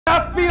I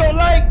feel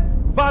like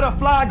Vada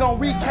gonna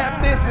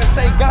recap this and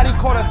say Gotti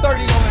caught a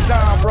 30 on the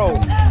John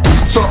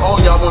Road. So all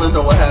y'all wanna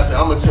know what happened?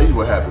 I'm gonna tell you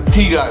what happened.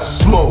 He got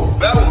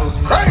smoked. That was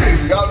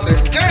crazy out the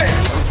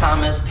game.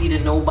 Sometimes SP to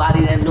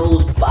nobody that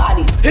knows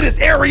body. Hit his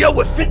area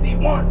with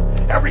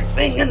 51.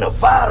 Everything in the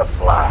Vada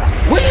flies.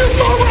 When you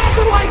start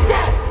rapping like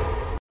that?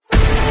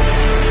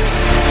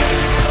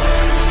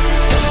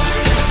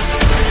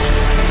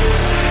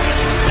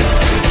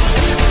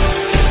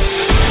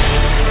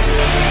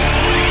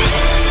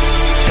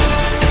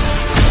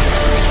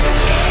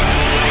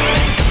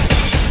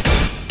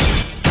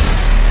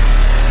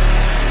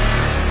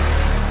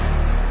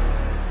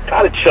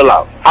 Gotta chill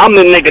out. I'm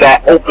the nigga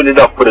that opened it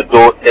up for the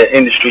door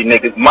industry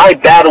niggas. My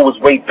battle was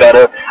way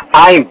better.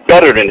 I ain't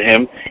better than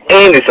him,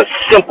 and it's a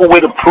simple way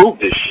to prove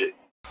this shit.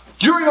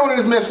 You already know what it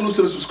is, man. Salute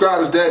to the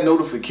subscribers, that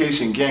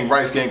notification gang,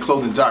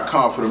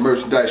 RiceGangClothing.com for the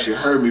merchandise. You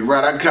heard me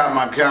right. I got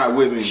my guy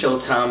with me.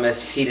 Showtime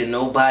SP to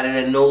nobody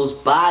that knows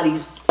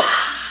bodies.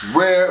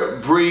 Rare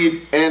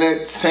Breed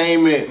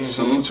Entertainment.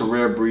 Salute to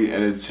Rare Breed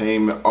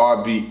Entertainment.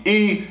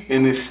 RBE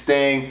in this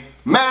thing.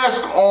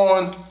 Mask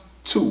on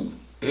 2.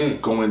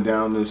 Going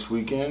down this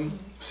weekend,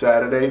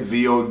 Saturday.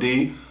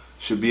 VOD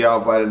should be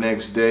out by the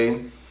next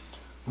day.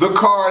 The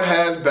card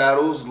has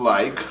battles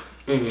like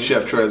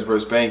Chef Trez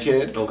versus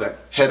Bankhead. Okay.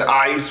 Head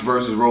Ice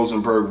versus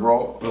Rosenberg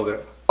Raw.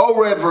 Okay.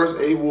 O-Red versus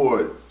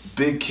A-Ward.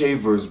 Big K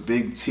versus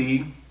Big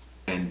T.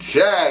 And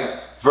Jag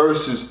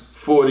versus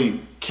 40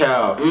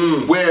 Cal.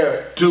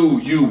 Where do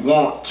you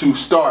want to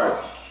start?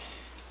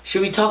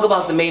 Should we talk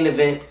about the main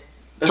event?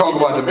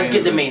 Let's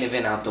get the main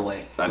event out the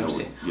way. I know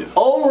it, yeah.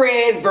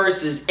 O-Red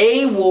versus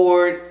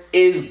A-Ward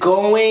is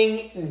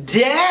going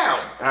down,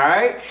 all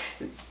right?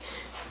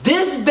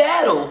 This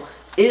battle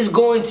is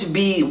going to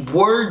be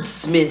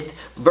Wordsmith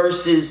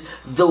versus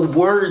the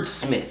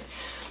Wordsmith.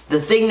 The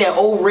thing that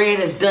O-Red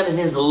has done in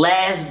his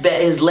last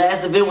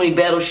event when he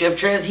battled Chef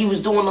Trez, he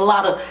was doing a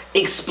lot of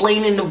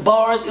explaining the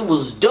bars. It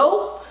was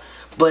dope.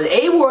 But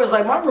A-Ward's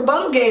like, my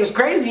rebuttal game is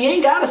crazy. You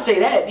ain't gotta say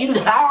that.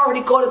 I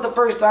already caught it the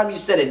first time you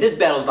said it. This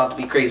battle's about to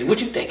be crazy.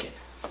 What you thinking?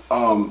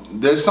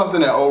 There's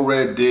something that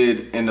O-Red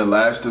did in the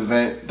last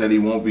event that he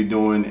won't be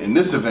doing in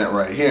this event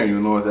right here. You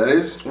know what that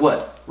is?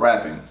 What?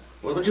 Rapping.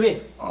 What you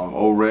mean?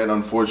 O-Red,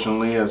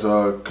 unfortunately, has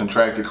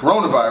contracted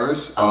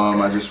coronavirus.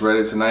 Okay. I just read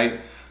it tonight.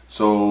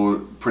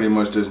 So pretty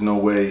much there's no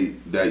way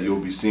that you'll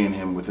be seeing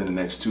him within the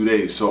next 2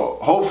 days. So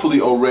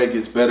hopefully O-Red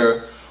gets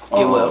better.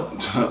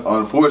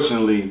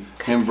 Unfortunately,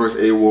 him versus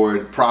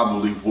A-Ward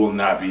probably will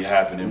not be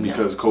happening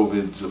because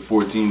COVID's a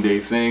 14-day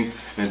thing,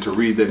 and to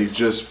read that he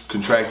just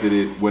contracted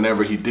it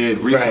whenever he did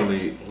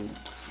recently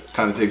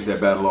kind of takes that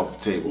battle off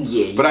the table.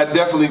 Yeah. But I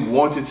definitely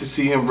wanted to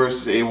see him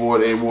versus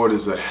A-Ward. A-Ward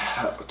is a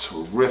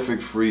terrific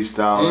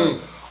freestyler,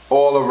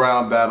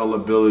 all-around battle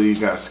ability,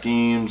 got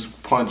schemes,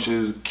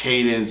 punches,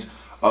 cadence.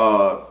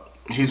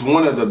 He's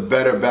one of the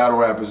better battle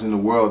rappers in the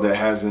world that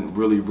hasn't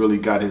really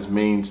got his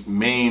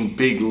main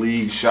big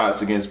league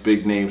shots against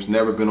big names.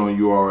 Never been on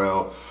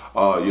URL,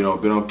 you know,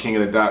 been on King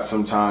of the Dot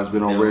sometimes,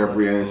 been on Rare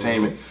Breed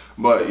Entertainment.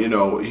 But you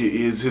know,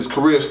 his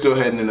career is still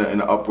heading in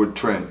an upward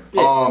trend.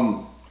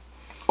 Yeah.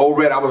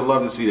 O-Red, I would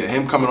love to see that.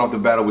 Him coming off the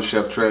battle with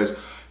Chef Trez,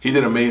 he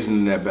did amazing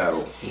in that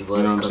battle. He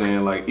was. You know what I'm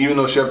saying? Like, even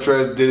though Chef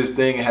Trez did his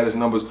thing and had his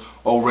numbers,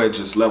 O-Red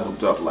just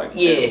leveled up like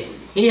he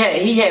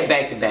had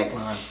back-to-back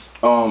lines.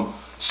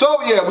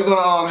 So yeah, we're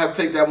gonna have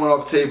to take that one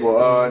off the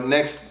table.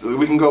 Next,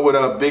 we can go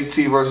with Big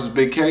T versus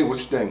Big K. What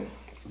you think?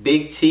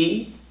 Big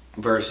T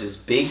versus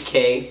Big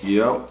K.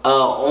 Yep.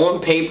 On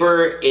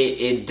paper,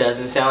 it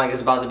doesn't sound like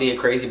it's about to be a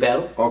crazy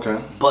battle.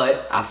 Okay.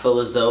 But I feel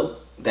as though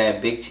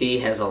that Big T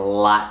has a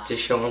lot to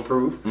show and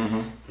prove.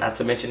 Not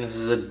to mention this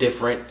is a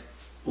different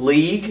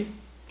league,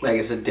 like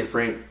it's a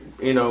different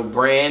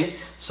brand.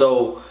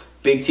 So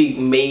Big T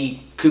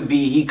could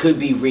be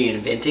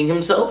reinventing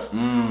himself,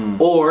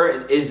 or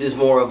is this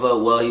more of a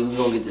we're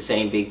gonna get the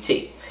same Big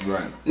T?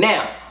 Right.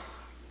 Now,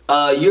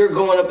 you're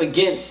going up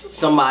against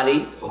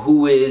somebody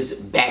who is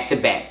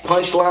back-to-back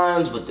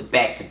punchlines with the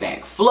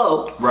back-to-back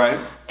flow. Right.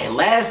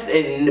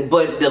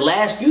 But the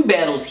last few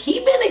battles, he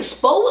been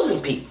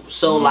exposing people.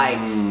 So like,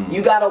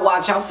 you gotta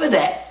watch out for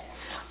that.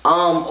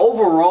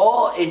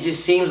 Overall, it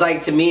just seems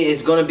like to me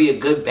it's gonna be a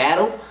good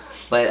battle.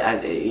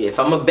 But if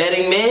I'm a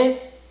betting man,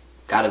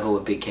 gotta go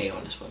with Big K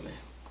on this one, man.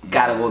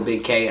 Gotta go with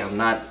Big K. I'm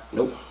not.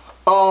 Nope.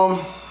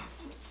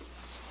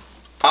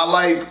 I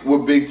like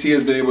what Big T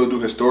has been able to do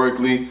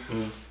historically.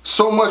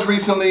 So much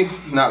recently,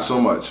 not so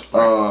much.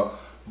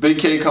 Big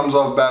K comes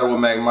off battle with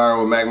Mac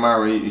Myron. With Mac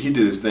Myron, he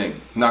did his thing.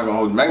 Not gonna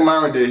hold you. Mac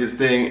Myron did his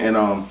thing, and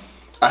I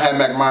had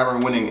Mac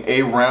Myron winning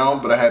a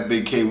round, but I had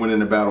Big K winning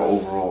the battle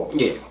overall.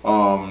 Yeah.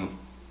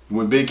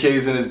 When Big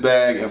K's in his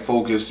bag and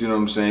focused, you know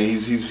what I'm saying,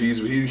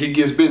 he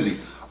gets busy.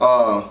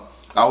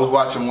 I was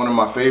watching one of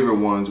my favorite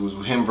ones was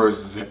him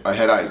versus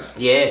Head Ice.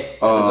 Yeah.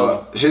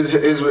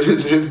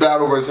 His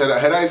battle versus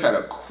Head Ice had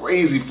a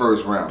crazy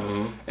first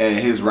round, and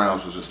his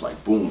rounds was just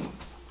like boom.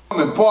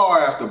 Coming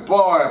bar after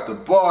bar after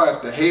bar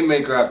after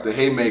haymaker after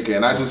haymaker,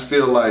 and I just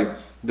feel like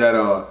that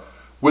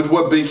with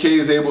what Big K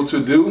is able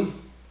to do,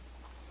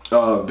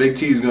 Big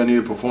T is gonna need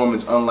a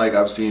performance unlike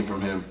I've seen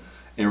from him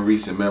in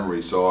recent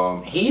memory.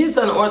 So he is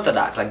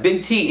unorthodox. Like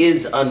Big T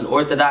is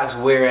unorthodox,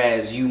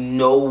 whereas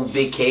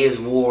Big K is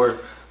war.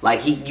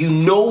 Like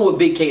what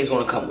Big K is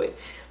gonna come with.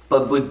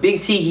 But with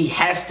Big T, he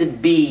has to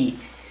be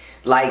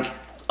like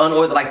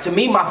unorthodox. Like to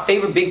me, my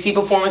favorite Big T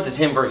performance is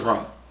him versus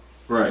Rome.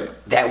 Right.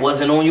 That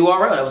wasn't on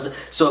URL.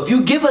 So if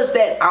you give us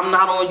that I'm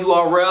not on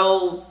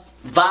URL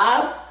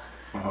vibe,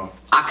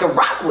 I could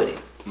rock with it.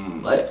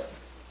 But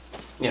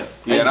yeah.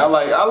 Yeah, and I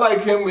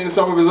like him in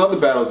some of his other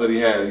battles that he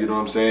had. You know what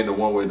I'm saying? The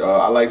one with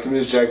I liked him in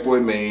his Jack Boy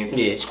Maine.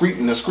 Yeah.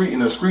 Screeching,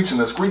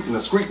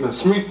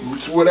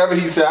 whatever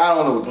he said. I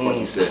don't know what the fuck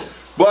he said.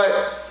 But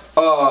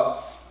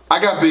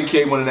I got Big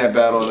K winning that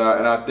battle,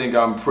 and I think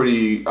I'm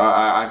pretty.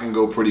 I can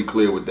go pretty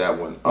clear with that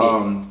one.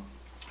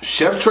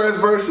 Chef Trez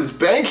versus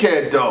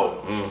Bankhead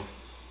though.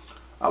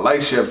 I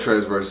like Chef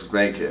Trez versus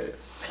Bankhead.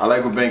 I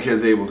like what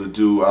Bankhead's able to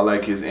do. I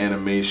like his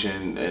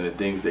animation and the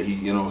things that he,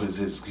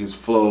 his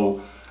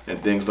flow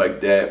and things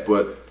like that.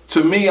 But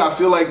to me, I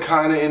feel like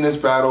kind of in this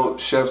battle,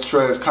 Chef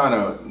Trez kind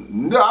of,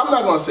 I'm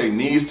not gonna say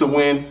needs to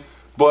win,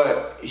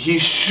 but he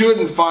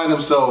shouldn't find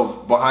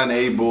himself behind the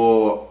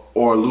 8-ball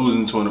or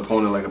losing to an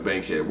opponent like a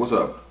Bankhead. What's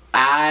up?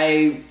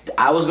 I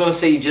was gonna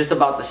say just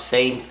about the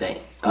same thing.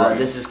 Right.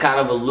 This is kind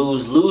of a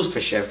lose-lose for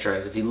Chef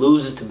Trez. If he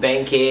loses to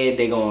Bankhead,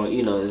 they're gonna,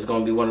 it's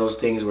gonna be one of those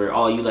things where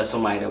you let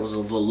somebody that was a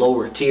little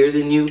lower tier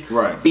than you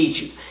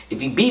beat you. If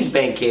he beats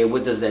Bankhead,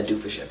 what does that do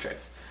for Chef Trez?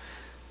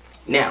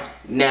 Now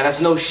that's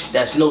no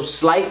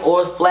slight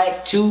or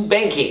flack to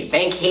Bankhead.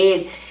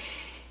 Bankhead,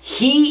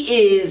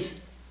 he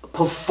is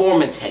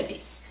performance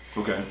heavy.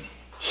 Okay.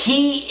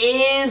 He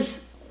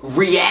is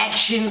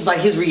reactions,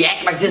 like his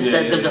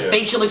the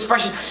facial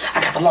expression.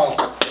 I got the long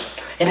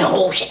and the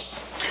whole shit,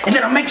 and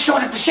then I make sure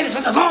that the shit is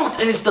in the long.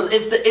 And it's a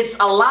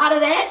lot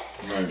of that.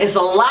 Right. It's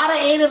a lot of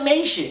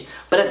animation,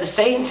 but at the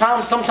same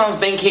time, sometimes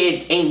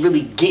Bankhead ain't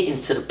really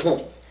getting to the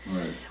point.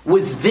 Right.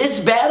 With this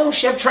battle,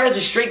 Chef Trez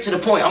is straight to the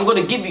point. I'm going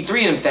to give you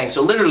 3 of them things.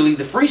 So literally,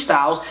 the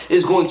freestyles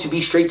is going to be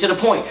straight to the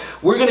point.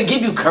 We're going to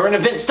give you current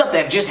event stuff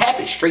that just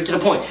happened, straight to the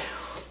point.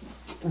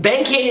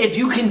 Bankhead, if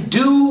you can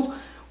do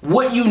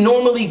what you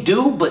normally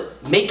do,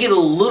 but make it a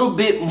little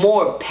bit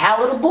more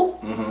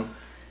palatable,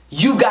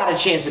 you got a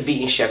chance of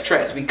beating Chef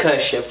Trez,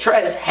 because Chef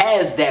Trez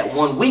has that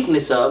one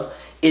weakness of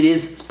it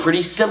is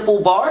pretty simple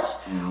bars,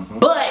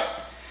 but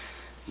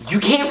you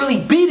can't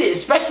really beat it,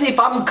 especially if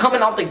I'm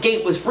coming out the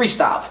gate with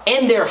freestyles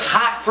and they're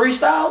hot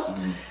freestyles.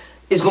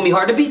 It's gonna be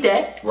hard to beat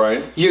that.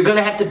 Right. You're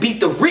gonna have to beat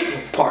the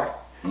written part.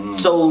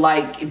 So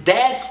like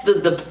that's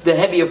the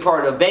heavier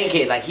part of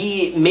Bankhead. Like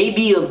he may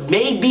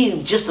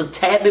be just a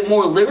tad bit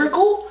more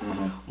lyrical,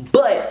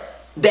 but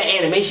that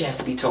animation has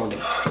to be toned in.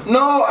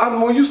 No,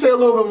 when you say a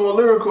little bit more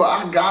lyrical,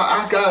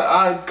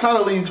 I kind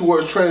of lean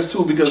towards Trez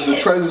too, because the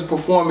Trez's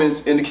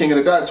performance in the King of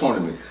the Dot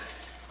tournament,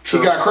 he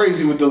got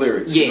crazy with the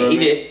lyrics. Yeah,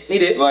 he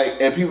did.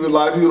 Like, and a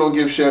lot of people don't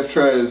give Chef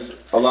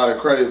Trez a lot of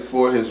credit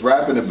for his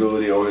rapping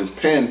ability or his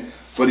pen,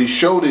 but he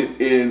showed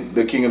it in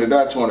the King of the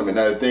Dot tournament.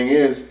 Now the thing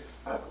is,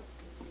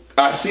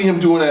 I see him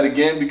doing that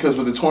again, because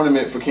with the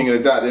tournament for King of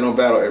the Dot, they don't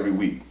battle every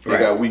week. They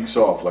got weeks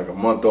off, like a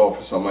month off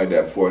or something like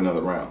that before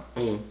another round.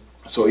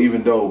 So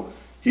even though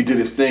he did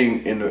his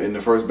thing in the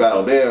first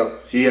battle there,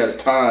 he has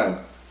time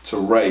to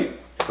write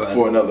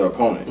for another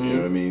opponent. You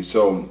know what I mean?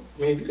 So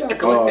if you gotta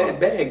collect that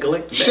bag,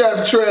 collect the bag.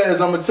 Chef Trez,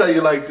 I'm gonna tell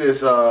you like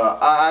this.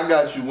 I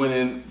got you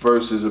winning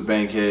versus a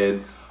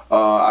Bankhead.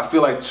 I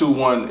feel like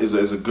 2-1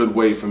 is a good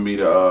way for me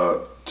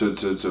to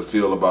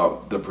feel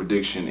about the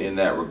prediction in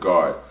that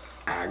regard.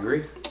 I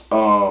agree.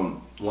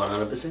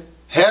 100%.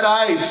 Head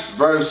Ice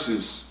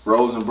versus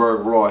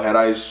Rosenberg Raw. Head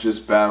Ice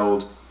just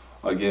battled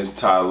against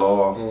Ty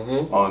Law.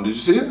 Did you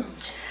see it?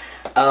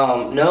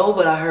 No,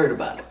 but I heard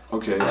about it.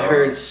 Okay. I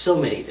heard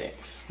so many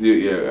things.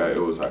 Yeah,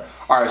 it was high.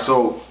 All right,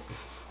 so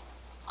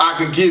I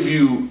could give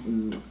you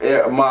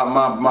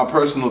my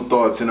personal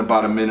thoughts in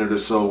about a minute or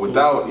so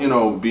without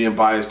being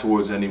biased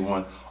towards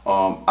anyone.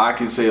 I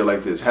can say it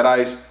like this: Head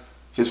Ice,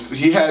 he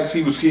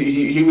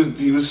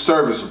was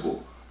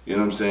serviceable. You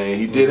know what I'm saying?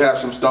 He did have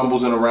some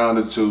stumbles in a round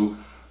or two.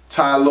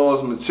 Ty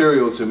Law's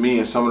material to me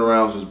in some of the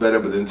rounds was better,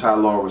 but then Ty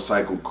Law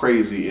recycled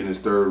crazy in his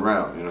 3rd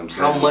round. You know what I'm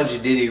saying? How much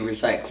did he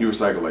recycle? He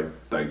recycled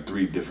like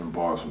 3 different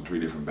bars from 3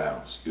 different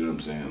battles. You know what I'm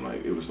saying?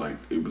 Like it was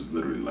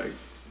literally like,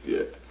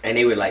 yeah. And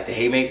they were like the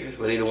haymakers?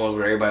 Were they the ones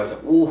where everybody was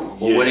like, ooh?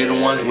 Or were they the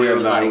ones where it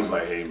was like... it was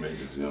like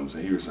haymakers, you know what I'm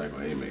saying? He recycled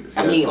haymakers.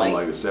 He had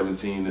like a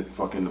 17,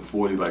 fucking the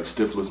 40, like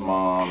Stifler's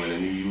mom, and then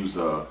he used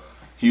oh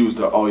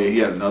yeah, he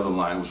had another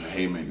line, it was a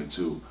haymaker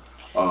too.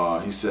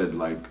 He said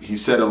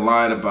a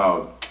line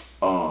about,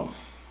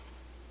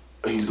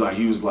 he was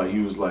like,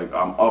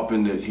 I'm up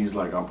in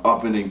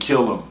and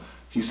kill him.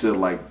 He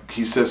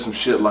said some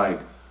shit like,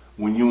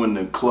 when you in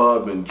the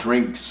club and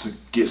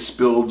drinks get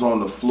spilled on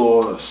the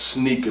floor,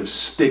 sneakers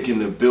stick in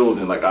the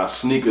building, like our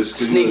sneakers.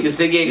 Sneakers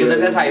stick, yeah, because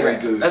that's how you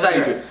rap. That's how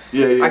you rap.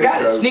 Yeah. I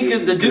got it.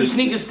 Sneakers, the dude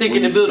sneakers stick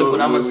in the building,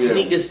 but I'm a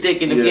sneaker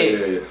stick in the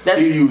building.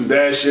 He used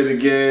that shit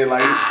again,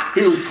 like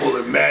he was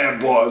pulling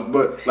mad bars,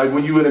 but like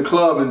when you in a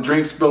club and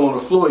drinks spill on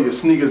the floor, your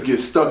sneakers get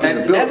stuck in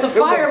the building. That's a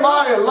fire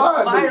line.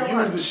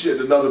 Use the shit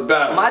in another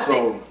battle.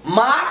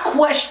 My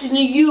question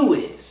to you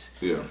is,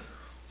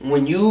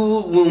 when you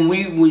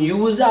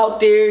was out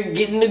there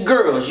getting the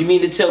girls, you mean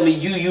to tell me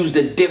you used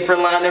a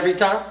different line every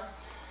time?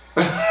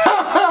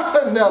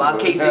 Never. My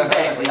case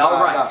exactly.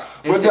 All right.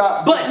 But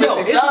no,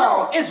 it's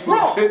wrong. It's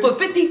wrong. For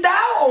 50,000,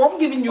 I'm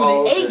giving you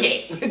the A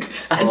game.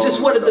 I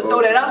just wanted to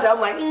throw that out there. I'm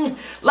like,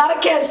 a lot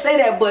of cats say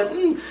that, but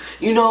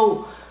you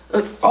know,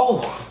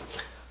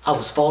 I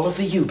was falling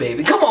for you,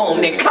 baby. Come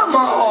on, Nick. Come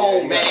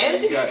on,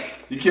 man.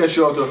 You can't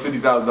show up to a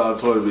 $50,000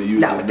 tournament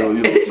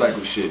using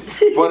cycle shit.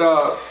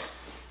 But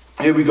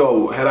here we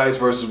go. Head Ice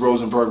versus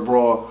Rosenberg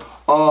Raw.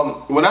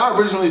 When I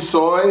originally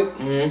saw it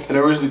and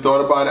originally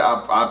thought about it,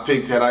 I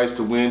picked Head Ice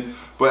to win.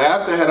 But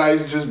after Head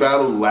Ice just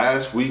battled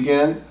last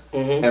weekend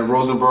and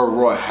Rosenberg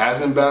Raw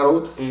hasn't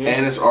battled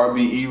and it's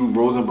RBE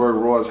Rosenberg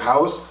Raw's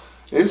house,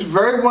 it's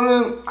very one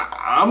of them.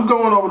 I'm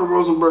going over to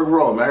Rosenberg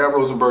Raw, man. I got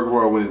Rosenberg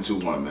Raw winning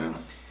 2-1, man.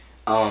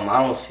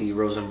 I don't see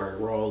Rosenberg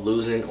Raw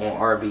losing on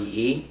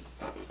RBE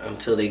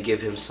until they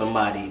give him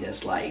somebody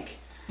that's like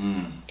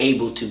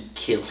able to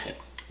kill him.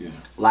 Yeah.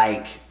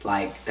 Like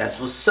that's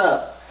what's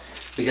up.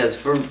 Because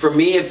for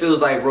me it feels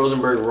like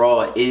Rosenberg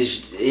Raw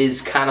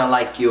is kind of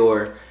like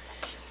your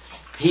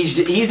he's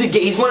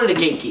one of the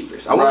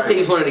gatekeepers. I want to say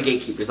he's one of the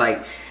gatekeepers.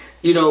 Like,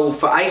 you know,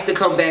 for Ice to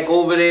come back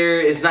over there,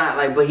 it's not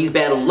like, but he's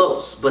battled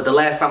Los. But the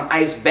last time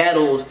Ice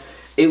battled,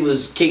 it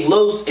was King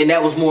Los, and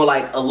that was more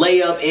like a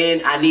layup,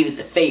 and I needed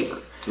the favor.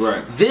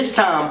 Right. This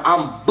time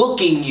I'm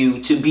booking you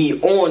to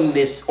be on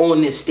this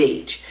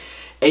stage,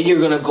 and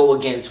you're gonna go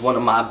against one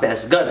of my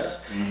best gunners.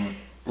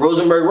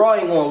 Rosenberg Raw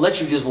ain't gonna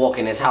let you just walk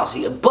in his house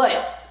here. But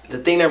the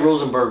thing that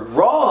Rosenberg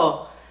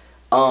Raw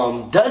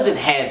doesn't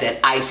have that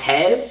Ice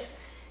has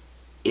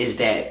is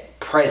that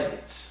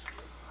presence.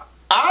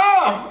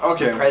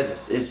 Okay. It's the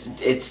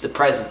presence. It's the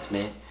presence,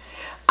 man.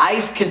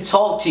 Ice can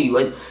talk to you.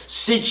 Like,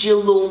 sit your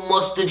little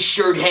mustard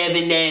shirt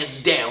having ass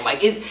down. Like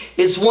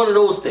it's one of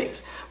those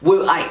things.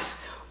 With Ice.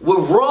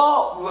 With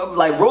Raw,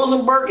 like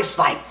Rosenberg, it's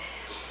like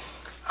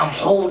I'm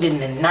holding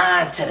the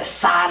 9 to the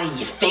side of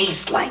your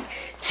face like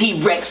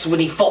T-Rex when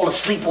he fall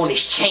asleep on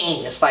his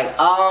chain. It's like,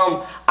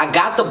 I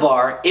got the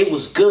bar, it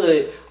was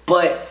good,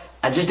 but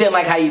I just didn't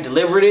like how you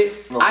delivered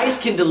it. Okay. Ice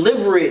can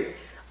deliver it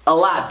a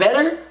lot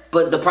better,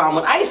 but the problem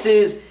with Ice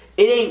is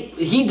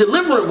he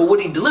delivering, but what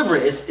he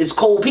delivering is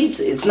cold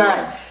pizza. It's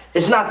not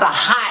the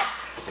hot.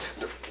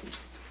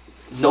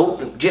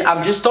 Nope.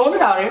 I'm just throwing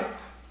it out here.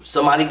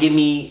 Somebody give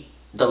me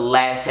the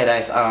last Head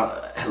Ice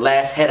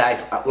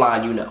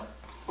line you know.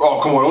 Oh,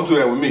 come on, don't do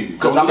that with me.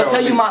 Because I'm going to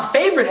tell you my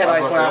favorite Head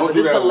Ice line, but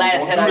this is the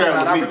last Head Ice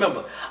line I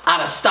remember. Out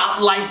of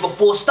stoplight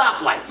before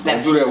stoplights.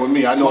 Don't do that with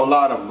me. I know a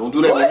lot of them. Don't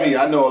do that with me.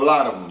 I know a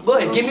lot of them. Go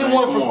ahead, give me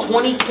one from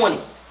 2020.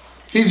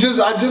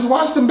 I just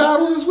watched him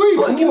battle this week.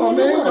 Come on,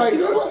 man.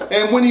 Like,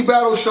 and when he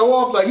battled Show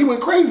Off, like he went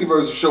crazy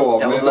versus Show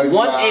Off. That was the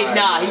one.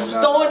 He was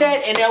throwing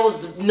that, and that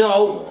was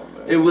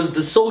it was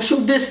the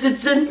social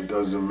distancing. It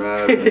doesn't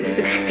matter, man.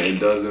 It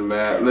doesn't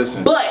matter.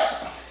 Listen. But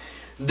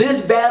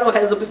this battle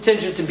has a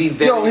potential to be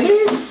very. Yo,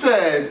 he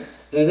said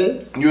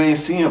you ain't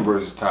seen him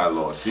versus Ty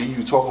Law. See,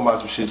 you talking about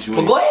some shit you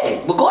ain't.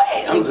 But go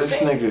ahead. This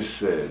nigga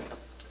said.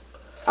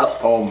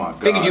 Oh my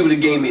god. Figured you would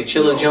have gave me a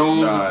Chilla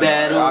Jones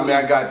battle. I mean,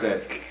 I got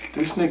that.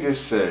 This nigga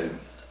said,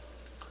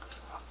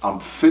 I'm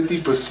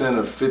 50%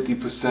 of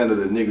 50% of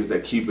the niggas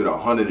that keep it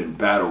 100 in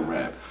battle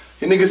rap.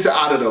 The nigga said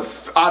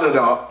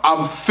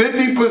I'm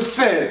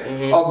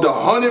 50% of the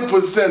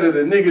 100% of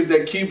the niggas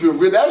that keep it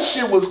real. That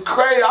shit was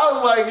crazy. I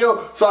was like,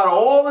 yo, so out of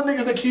all the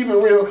niggas that keep it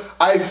real,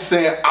 I was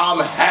saying I'm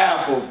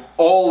half of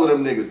all of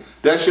them niggas.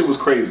 That shit was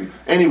crazy.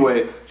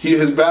 Anyway,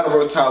 his battle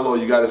versus Ty Law,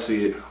 you gotta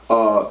see it.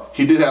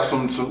 He did have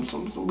some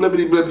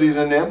blippities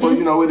in there, but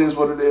you know, it is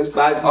what it is.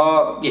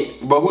 Yeah.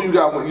 But who you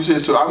got? You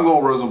said, so I'm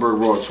going Rosenberg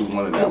Raw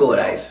 2-1 in that. I'll go with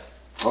Ice.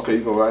 Okay,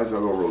 you go with Ice, I'll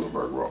go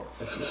Rosenberg Raw.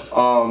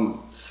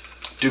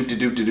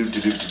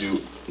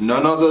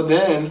 None other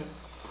than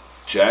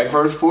Jag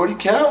vs 40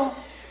 Cal.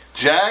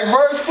 Jag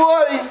vs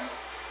 40.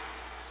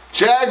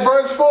 Jag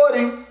vs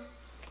 40.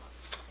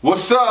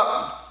 What's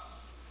up?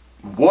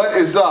 What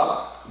is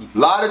up?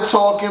 Lot of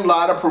talking,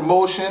 lot of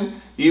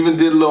promotion. Even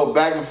did a little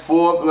back and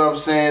forth, you know what I'm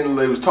saying?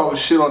 They was talking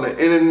shit on the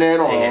internet,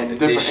 on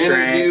different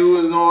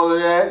interviews and all of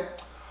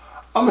that.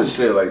 I'm gonna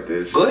say it like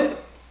this. Go ahead.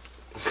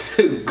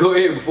 Go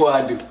ahead before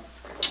I do.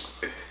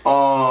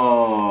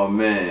 Oh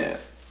man.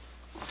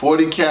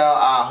 40 Cal,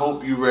 I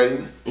hope you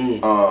ready.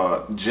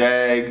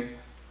 Jag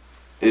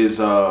is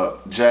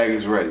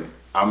ready.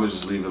 I'ma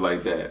just leave it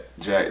like that.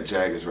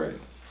 Jag is ready.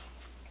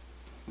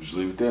 Just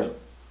leave it there.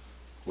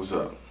 What's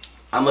up?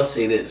 I'ma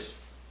say this.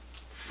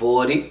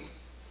 40.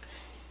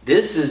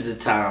 This is the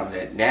time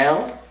that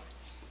now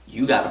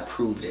you gotta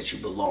prove that you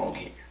belong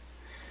here.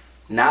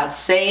 Not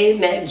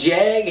saying that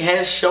Jag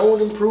has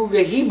shown and proved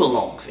that he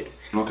belongs here.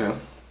 Okay.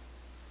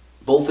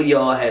 Both of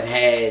y'all have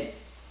had,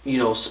 you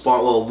know,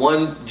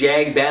 one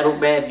Jag battled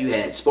Mav, you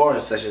had sparring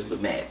sessions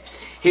with Mav.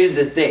 Here's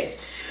the thing,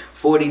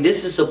 40,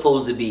 this is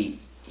supposed to be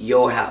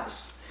your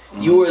house.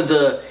 You are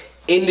the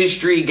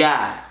industry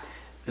guy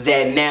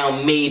that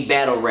now made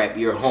battle rap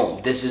your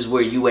home. This is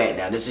where you at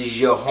now. This is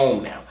your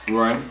home now.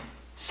 Right.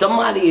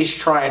 Somebody is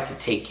trying to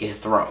take your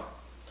throne.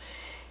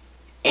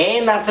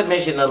 And not to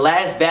mention the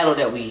last battle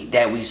that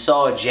we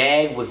saw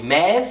Jag with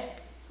Mav,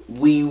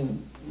 we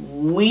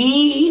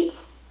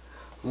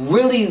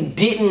really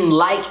didn't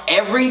like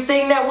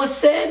everything that was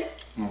said.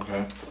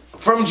 Okay.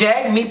 From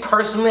Jag. Me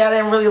personally, I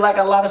didn't really like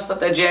a lot of stuff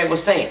that Jag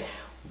was saying.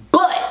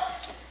 But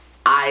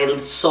I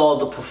saw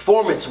the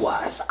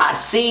performance-wise. I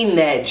seen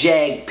that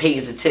Jag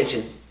pays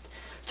attention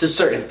to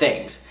certain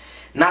things.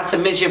 Not to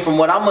mention, from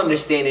what I'm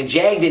understanding,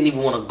 Jag didn't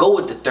even want to go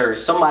with the third.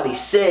 Somebody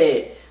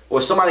said, or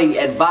somebody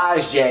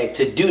advised Jag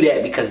to do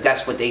that because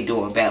that's what they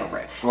do in battle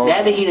rap. Now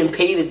that he done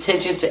paid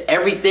attention to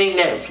everything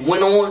that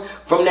went on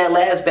from that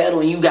last battle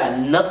and you got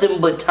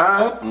nothing but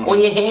time on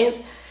your hands,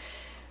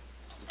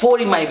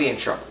 40 might be in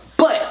trouble.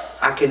 But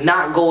I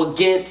cannot go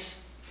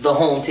against the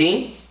home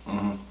team.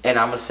 And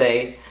I'm going to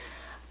say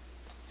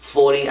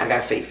 40, I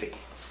got faith in you.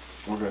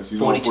 Okay, so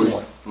you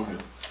 42-1. Okay.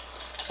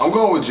 I'm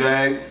going with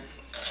Jag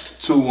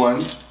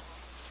 2-1.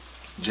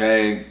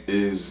 Jag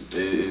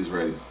is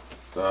ready.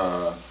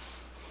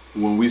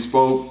 When we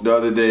spoke the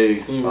other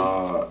day,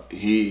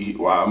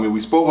 we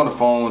spoke on the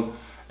phone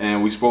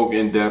and we spoke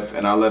in depth,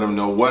 and I let him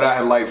know what I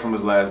had liked from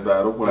his last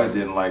battle, what I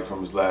didn't like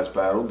from his last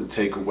battle, the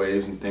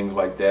takeaways and things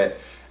like that.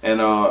 And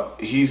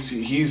he's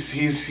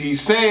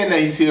saying that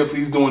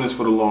he's doing this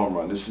for the long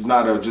run. This is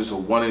not just a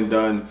one and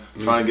done,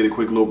 trying to get a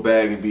quick little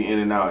bag and be in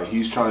and out.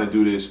 He's trying to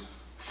do this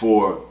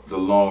for the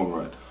long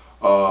run.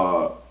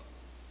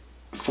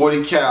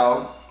 40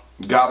 Cal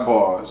got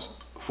bars.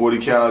 40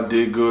 Cal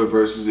did good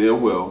versus Ill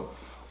Will.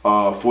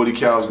 40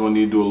 Cal is going to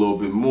need to do a little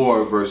bit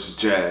more versus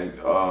Jag.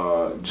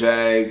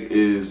 Jag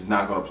is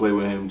not going to play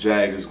with him.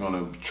 Jag is going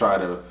to try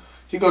to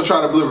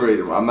obliterate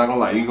him. I'm not going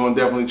to lie. He's going to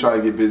definitely try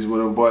to get busy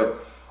with him, but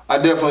I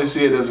definitely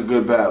see it as a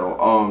good battle.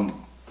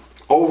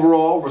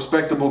 Overall,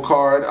 respectable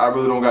card. I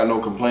really don't got no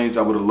complaints.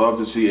 I would have loved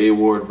to see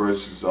A-Ward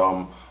versus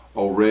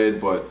O-Red,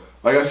 but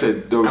like I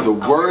said, the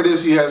word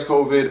is he has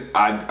COVID.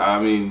 I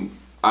mean,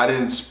 I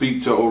didn't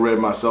speak to O-Red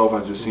myself.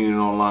 I just seen it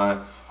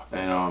online.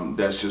 And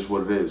that's just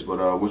what it is.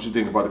 But what you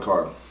think about the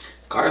card?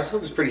 Card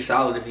itself is pretty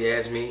solid if you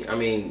ask me. I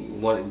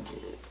mean, main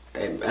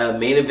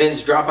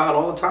events drop out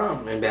all the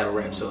time in battle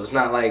rap, so it's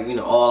not like, you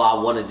know, all I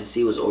wanted to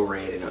see was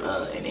O-Red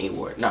and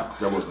A-Ward. No.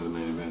 That wasn't the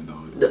main event though.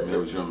 That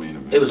was your main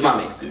event. It was my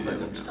main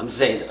event. Yeah. I'm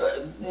saying,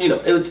 you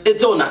know,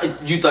 it's all not.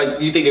 You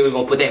think they was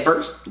gonna put that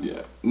first?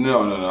 Yeah.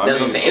 No. That's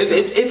what I'm saying.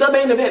 It's a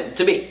main event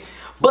to me,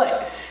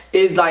 but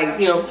it's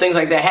like, you know, things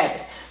like that happen.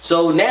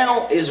 So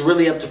now it's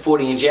really up to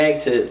 40 and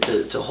Jag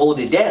to hold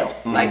it down,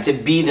 like to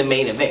be the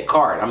main event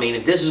card. I mean,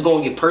 if this is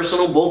going to get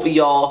personal, both of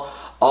y'all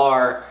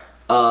are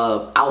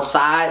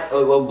outside,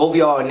 or both of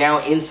y'all are now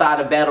inside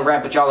of battle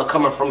rap, but y'all are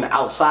coming from the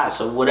outside.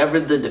 So whatever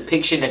the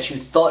depiction that you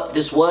thought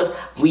this was,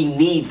 we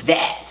need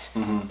that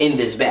in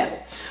this battle.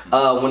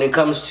 When it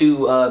comes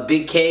to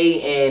Big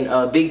K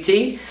and Big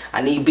T,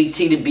 I need Big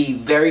T to be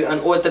very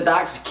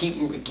unorthodox.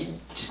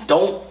 Just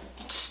don't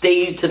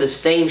stay to the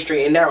same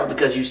straight and narrow,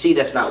 because you see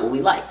that's not what we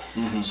like.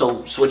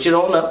 So switch it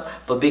on up.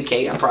 For Big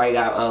K, I probably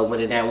got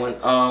winning that one.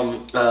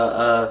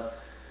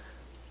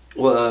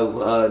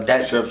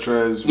 That Chef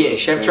Trez. Yeah,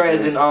 Chef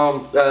Trez and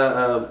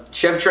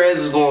Chef Trez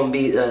is going to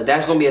be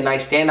that's going to be a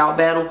nice standout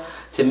battle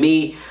to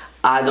me.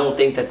 I don't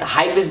think that the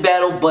hypest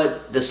battle,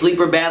 but the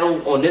sleeper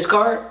battle on this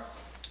card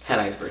had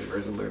Ice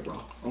versus Bird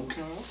Brawl.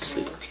 Okay.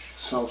 Sleeper.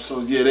 So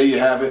yeah, there you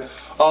have it.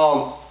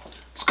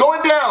 It's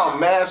going down.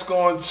 Mask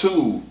on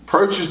 2.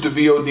 Purchase the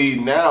VOD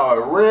now at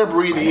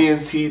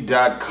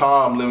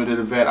rarebreedent.com. Limited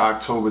event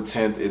October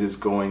 10th. It is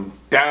going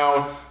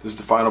down. This is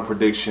the final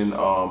prediction.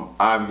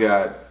 I've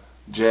got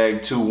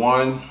Jag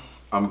 2-1.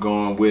 I'm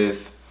going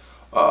with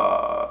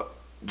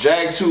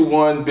Jag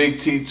 2-1, Big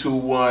T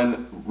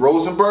 2-1,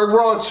 Rosenberg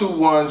Raw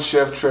 2-1,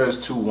 Chef Trez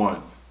 2-1.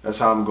 That's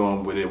how I'm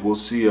going with it. We'll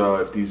see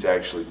if these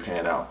actually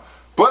pan out.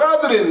 But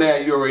other than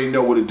that, you already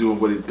know what it do and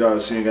what it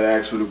does. So you ain't got to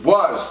ask what it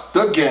was.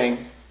 The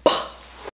gang.